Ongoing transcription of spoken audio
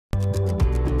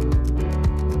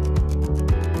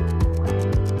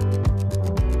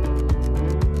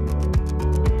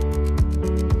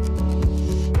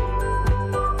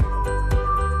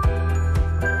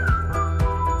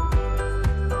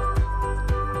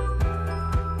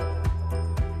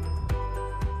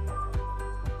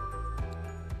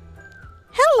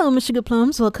Hello my sugar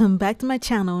plums, welcome back to my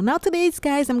channel. Now today's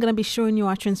guys, I'm gonna be showing you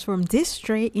how to transform this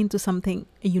tray into something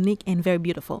unique and very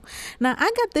beautiful. Now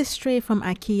I got this tray from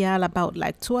IKEA about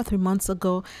like 2 or 3 months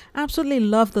ago. Absolutely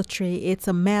love the tray. It's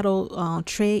a metal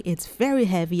tray. It's very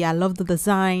heavy. I love the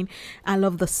design, I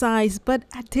love the size, but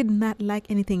I did not like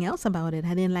anything else about it.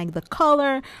 I didn't like the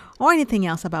color or anything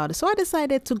else about it, so I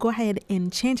decided to go ahead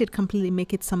and change it completely,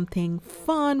 make it something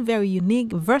fun, very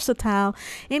unique, versatile.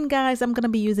 And guys, I'm gonna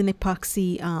be using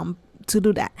epoxy to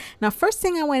do that. Now first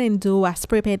thing I went and do, I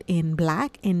spray paint in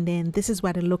black, and then this is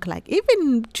what it looked like.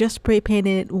 Even just spray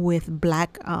painted with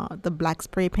black, the black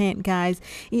spray paint, guys,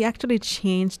 it actually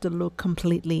changed the look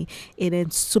completely. It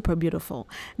is super beautiful.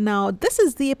 Now this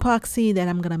is the epoxy that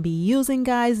I'm gonna be using,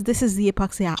 guys. This is the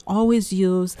epoxy I always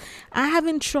use. I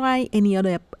haven't tried any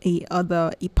other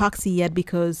epoxy yet,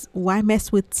 because why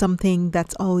mess with something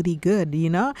that's already good, you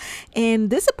know?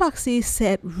 And this epoxy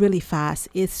set really fast.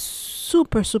 It's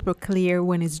super clear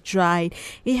when it's dried.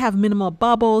 It have minimal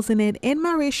bubbles in it, and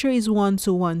my ratio is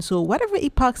 1:1. So whatever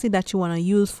epoxy that you want to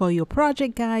use for your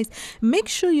project, guys, make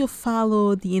sure you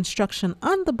follow the instruction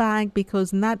on the bag,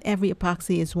 because not every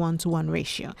epoxy is 1:1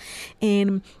 ratio.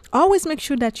 And always make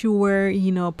sure that you wear,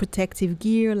 you know, protective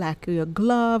gear like your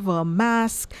glove or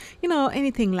mask, you know,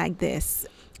 anything like this.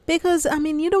 Because I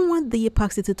mean, you don't want the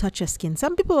epoxy to touch your skin.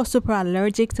 Some people are super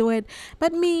allergic to it,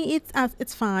 but me,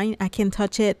 it's fine. I can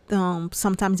touch it.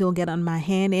 Sometimes it'll get on my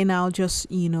hand, and I'll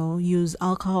just, you know, use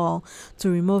alcohol to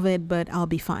remove it, but I'll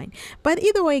be fine. But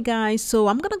either way, guys, so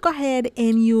I'm gonna go ahead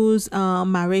and use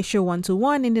my ratio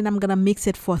 1:1, and then I'm gonna mix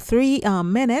it for 3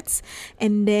 minutes,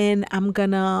 and then I'm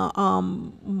gonna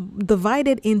divide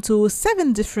it into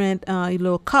 7 different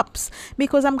little cups,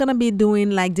 because I'm gonna be doing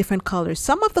like different colors.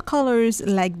 Some of the colors,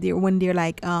 like when they're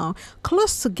like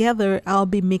close together, I'll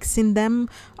be mixing them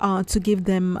to give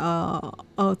them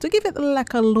to give it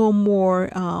like a little more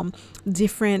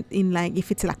different. In like, if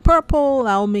it's like purple,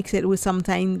 I'll mix it with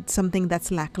something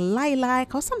that's like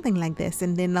lilac or something like this,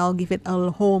 and then I'll give it a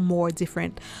whole more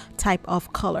different type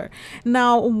of color.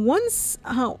 Now once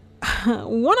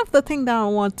one of the things that I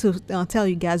want to tell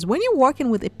you guys, when you're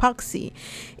working with epoxy,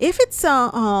 if it's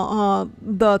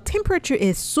the temperature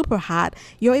is super hot,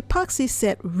 your epoxy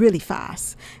set really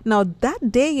fast. Now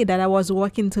that day that I was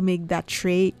working to make that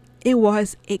tray, it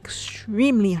was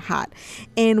extremely hot,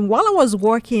 and while I was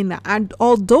working,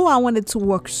 although I wanted to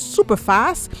work super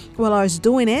fast while I was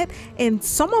doing it, and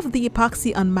some of the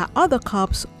epoxy on my other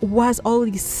cups was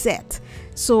already set.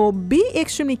 So be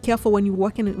extremely careful when you're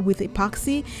working with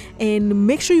epoxy, and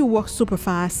make sure you work super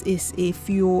fast is if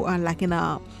you are like in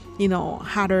a, you know,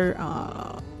 hotter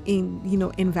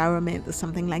environment or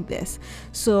something like this.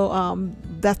 So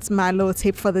that's my little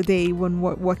tip for the day when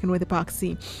working with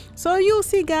epoxy. So you'll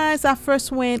see, guys, I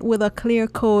first went with a clear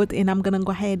coat, and I'm gonna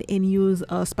go ahead and use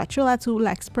a spatula to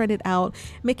like spread it out,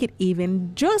 make it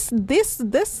even. Just this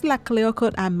like clear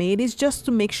coat I made is just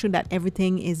to make sure that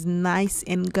everything is nice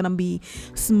and gonna be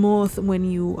smooth when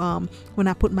you when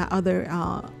I put my other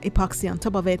epoxy on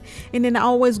top of it. And then I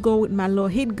always go with my little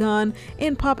heat gun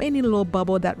and pop any little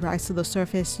bubble that rises to the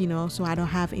surface, you know, so I don't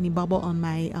have any bubble on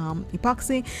my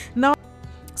epoxy. Now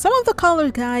some of the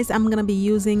colors, guys, I'm gonna be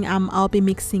using, I'll be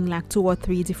mixing like 2 or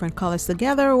 3 different colors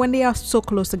together when they are so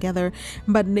close together,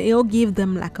 but it'll give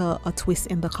them like a twist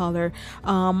in the color.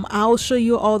 I'll show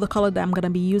you all the color that I'm gonna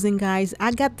be using, guys.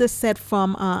 I got this set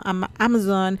from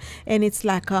Amazon, and it's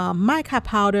like a mica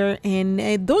powder,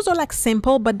 and those are like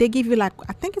simple, but they give you like,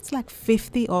 I think it's like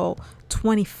 50 or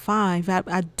 25.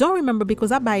 I don't remember,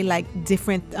 because I buy like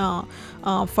different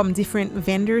from different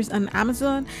vendors on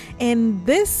Amazon, and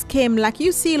this came like,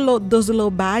 you see those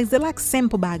little bags, they're like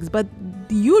simple bags, but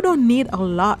you don't need a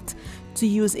lot to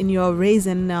use in your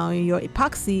resin, your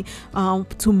epoxy,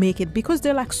 to make it, because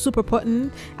they're like super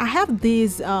potent. I have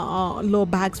these little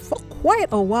bags for quite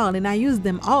a while, and I use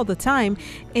them all the time,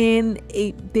 and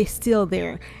they're still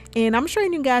there. And I'm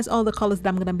showing you guys all the colors that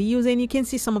I'm gonna be using. You can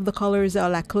see some of the colors are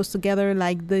like close together,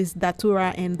 like this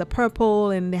datura and the purple,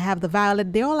 and they have the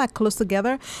violet. They're all like close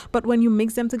together, but when you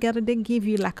mix them together, they give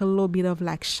you like a little bit of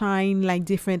like shine, like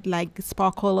different like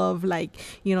sparkle of like,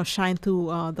 you know, shine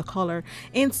through the color.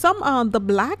 And some the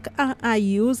black I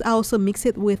use, I also mix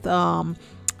it with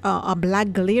a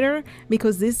black glitter,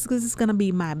 because this is gonna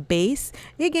be my base.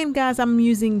 Again, guys, I'm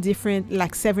using different,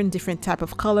 like 7 different type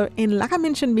of color, and like I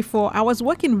mentioned before, I was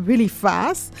working really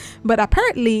fast, but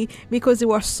apparently because it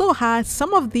was so hot,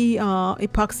 some of the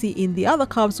epoxy in the other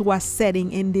cups was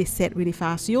setting, and they set really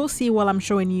fast. You'll see while I'm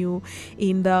showing you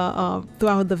in the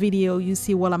throughout the video, you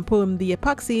see while I'm putting the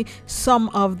epoxy, some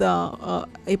of the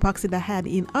epoxy that I had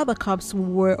in other cups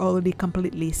were already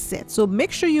completely set. So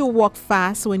make sure you work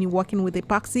fast when you're working with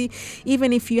epoxy, epoxy,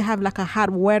 even if you have like a hot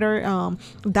weather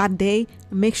that day,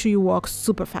 make sure you work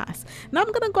super fast. Now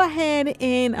I'm gonna go ahead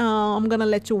and I'm gonna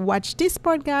let you watch this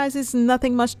part, guys. It's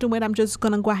nothing much to it. I'm just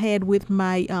gonna go ahead with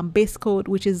my base coat,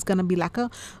 which is gonna be like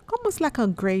almost like a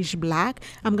grayish black.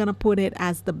 I'm gonna put it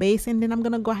as the base, and then I'm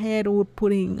gonna go ahead with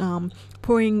pouring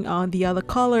the other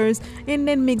colors, and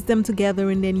then mix them together,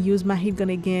 and then use my heat gun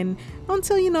again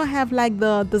until, you know, have like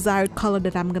the desired color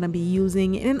that I'm gonna be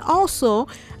using. And also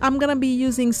I'm gonna be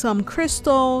using some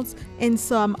crystals and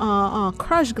some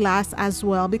crushed glass as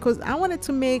well, because I wanted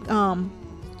to make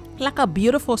like a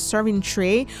beautiful serving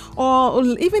tray, or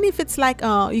even if it's like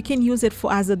you can use it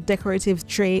for as a decorative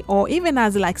tray, or even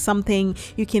as like something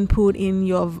you can put in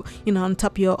your, you know, on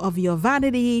top of your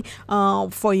vanity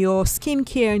for your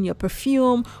skincare and your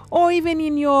perfume, or even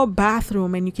in your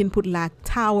bathroom, and you can put like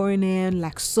towel in it,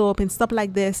 like soap and stuff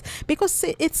like this, because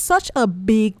it's such a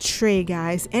big tray,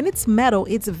 guys, and it's metal.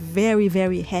 It's very,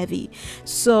 very heavy.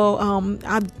 So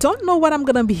I don't know what I'm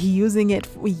gonna be using it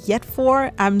yet for.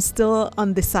 I'm still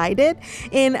undecided.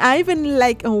 And I even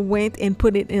like went and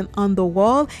put it in on the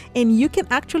wall, and you can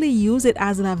actually use it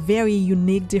as a very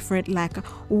unique, different like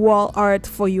wall art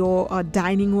for your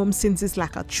dining room, since it's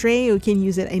like a tray. You can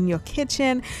use it in your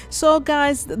kitchen. So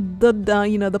guys, the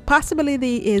you know, the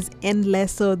possibility is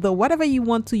endless. So the whatever you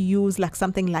want to use like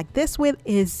something like this with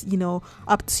is, you know,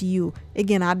 up to you.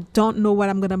 Again, I don't know what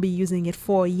I'm gonna be using it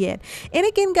for yet. And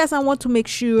again, guys, I want to make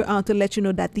sure to let you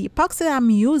know that the epoxy I'm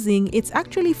using, it's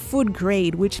actually food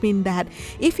grade, which means that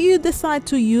if you decide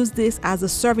to use this as a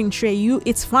serving tray,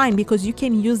 it's fine, because you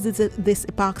can use this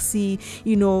epoxy,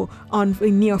 you know, on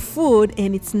near food,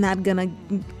 and it's not gonna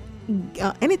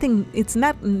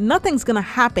nothing's gonna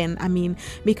happen. I mean,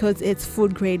 because it's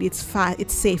food grade, it's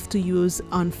safe to use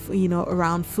on, you know,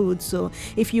 around food. So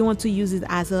if you want to use it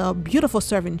as a beautiful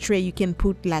serving tray, you can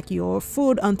put like your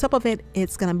food on top of it.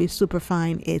 It's gonna be super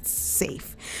fine. It's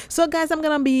safe. So guys, I'm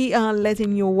gonna be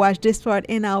letting you watch this part,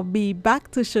 and I'll be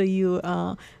back to show you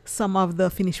some of the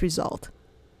finished result.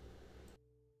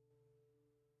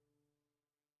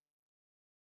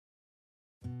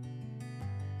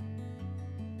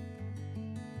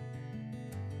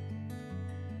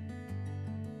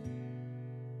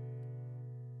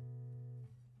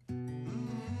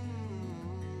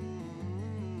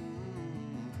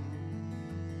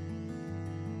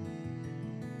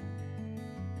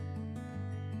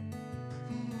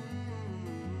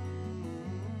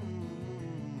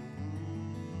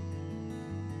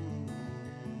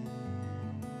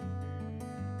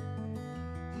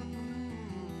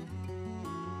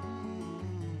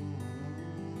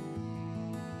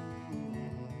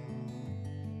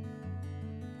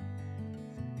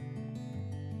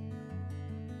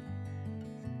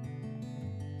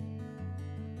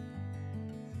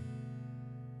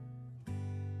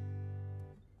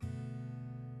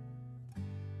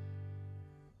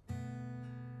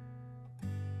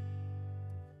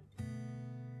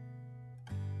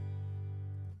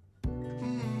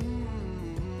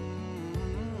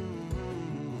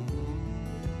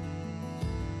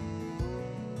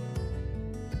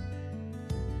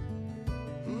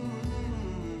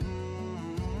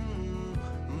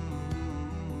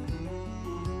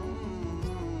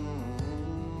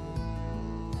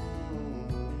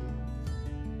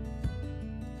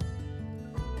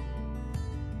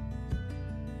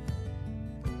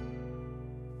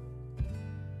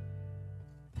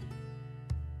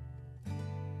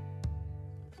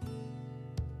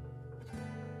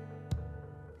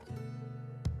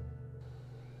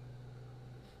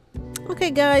 Okay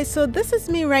guys, so this is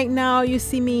me right now. You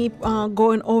see me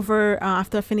going over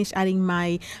after I finish adding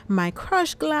my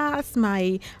crushed glass,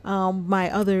 my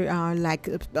other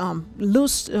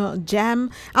loose gem.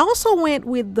 I also went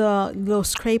with the little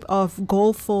scrape of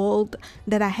gold fold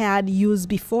that I had used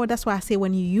before. That's why I say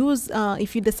when you use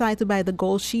if you decide to buy the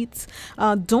gold sheets,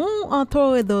 don't throw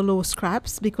away the little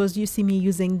scraps, because you see me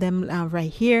using them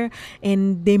right here,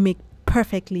 and they make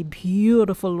perfectly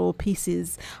beautiful little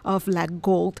pieces of like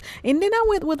gold. And then I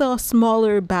went with a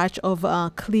smaller batch of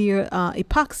clear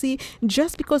epoxy,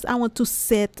 just because I want to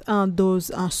set those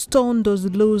those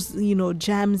loose, you know,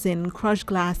 gems and crushed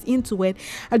glass into it.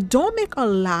 I don't make a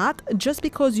lot, just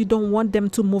because you don't want them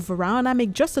to move around. I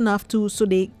make just enough so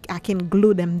I can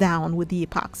glue them down with the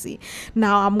epoxy.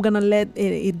 Now I'm gonna let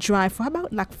it dry for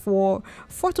about like 4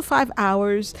 to 5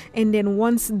 hours, and then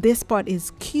once this part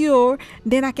is cured,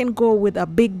 then I can go with a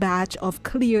big batch of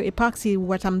clear epoxy,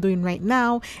 what I'm doing right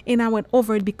now. And I went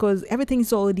over it because everything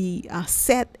is already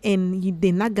set, and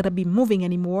they're not gonna be moving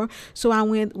anymore. So I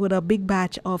went with a big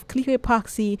batch of clear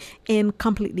epoxy and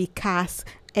completely cast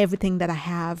everything that I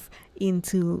have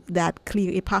into that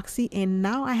clear epoxy, and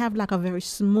now I have like a very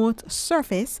smooth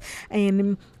surface.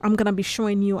 And I'm gonna be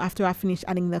showing you after I finish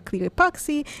adding the clear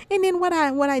epoxy. And then what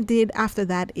I did after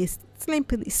that is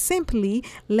simply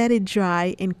let it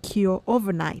dry and cure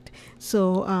overnight.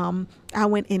 So I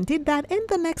went and did that, and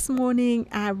the next morning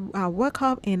I woke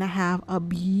up and I have a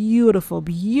beautiful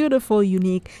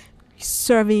unique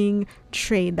serving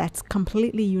tray that's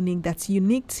completely unique, that's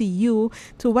unique to you,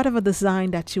 to whatever design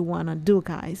that you want to do,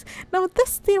 guys. Now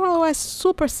this DIY is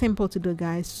super simple to do,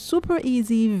 guys, super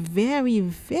easy,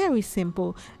 very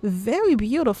simple, very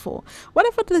beautiful.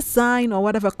 Whatever design or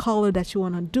whatever color that you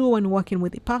want to do when working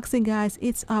with epoxy, guys,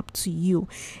 it's up to you,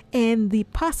 and the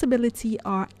possibility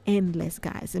are endless,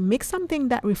 guys. And make something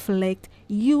that reflect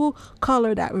you,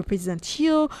 color that represents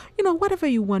you, you know, whatever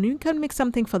you want. You can make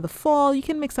something for the fall, you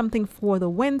can make something for the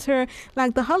winter.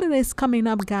 Like the holidays coming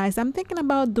up, guys, I'm thinking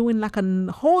about doing like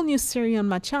a whole new series on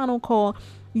my channel called,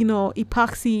 you know,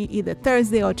 epoxy, either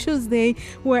Thursday or Tuesday,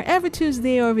 where every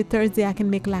Tuesday or every Thursday I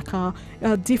can make like a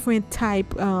different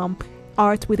type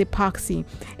art with epoxy.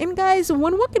 And guys,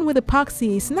 when working with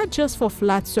epoxy, it's not just for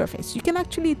flat surface. You can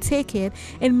actually take it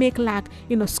and make like,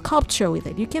 you know, sculpture with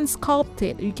it. You can sculpt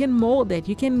it, you can mold it,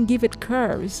 you can give it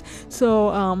curves.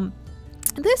 So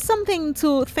there's something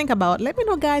to think about. Let me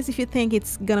know, guys, if you think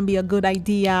it's gonna be a good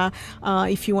idea,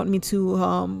 if you want me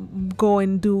to go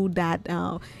and do that,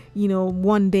 you know,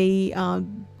 one day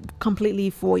completely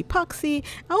for epoxy.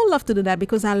 I would love to do that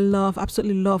because I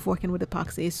absolutely love working with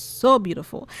epoxy. It's so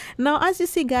beautiful. Now, as you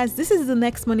see, guys, this is the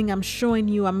next morning. I'm showing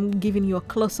you, I'm giving you a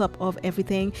close-up of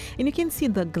everything, and you can see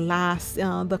the glass,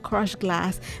 the crushed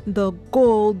glass, the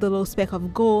gold, the little speck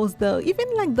of gold, even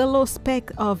like the little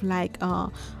speck of like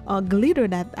glitter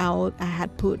that I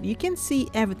had put. You can see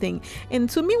everything. And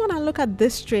to me, when I look at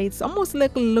this tray, it's almost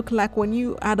look like when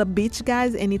you at a beach,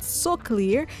 guys, and it's so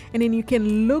clear, and then you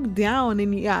can look down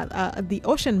and you got the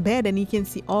ocean bed, and you can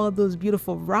see all of those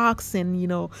beautiful rocks and, you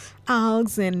know,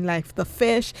 algae and like the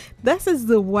fish. This is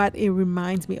what it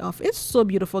reminds me of. It's so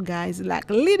beautiful, guys. Like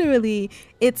literally,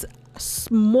 it's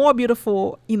more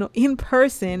beautiful, you know, in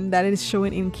person that it is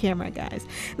showing in camera, guys.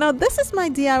 Now this is my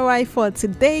DIY for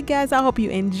today, guys. I hope you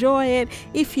enjoy it.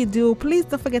 If you do, please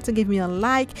don't forget to give me a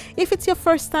like. If it's your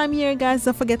first time here, guys,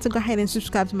 don't forget to go ahead and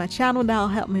subscribe to my channel. That'll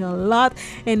help me a lot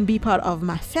and be part of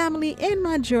my family and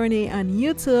my journey on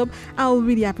YouTube. I will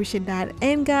really appreciate that.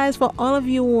 And guys, for all of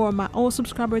you who are my old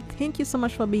subscribers, thank you so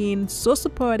much for being so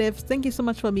supportive. Thank you so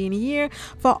much for being here,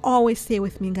 for always stay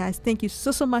with me, guys. Thank you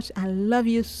so much. I love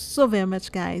you so very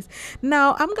much, guys.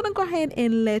 Now I'm gonna go ahead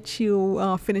and let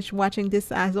you finish watching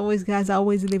this. As always, guys, I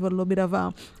always leave a little bit of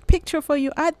a picture for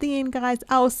you at the end, guys.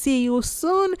 I'll see you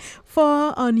soon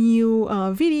for a new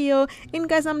video. And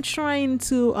guys, I'm trying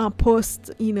to post,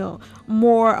 you know,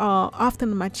 more often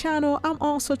on my channel. I'm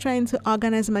also trying to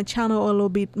organize my channel a little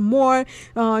bit more,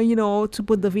 you know, to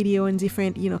put the video in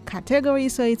different, you know,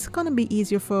 categories, so it's gonna be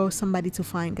easier for somebody to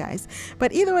find, guys.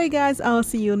 But either way, guys, I'll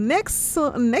see you next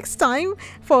time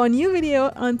for a new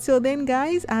video. Until then,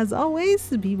 guys, as always,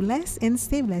 be blessed and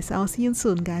stay blessed. I'll see you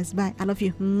soon, guys. Bye. I love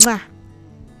you. Mwah.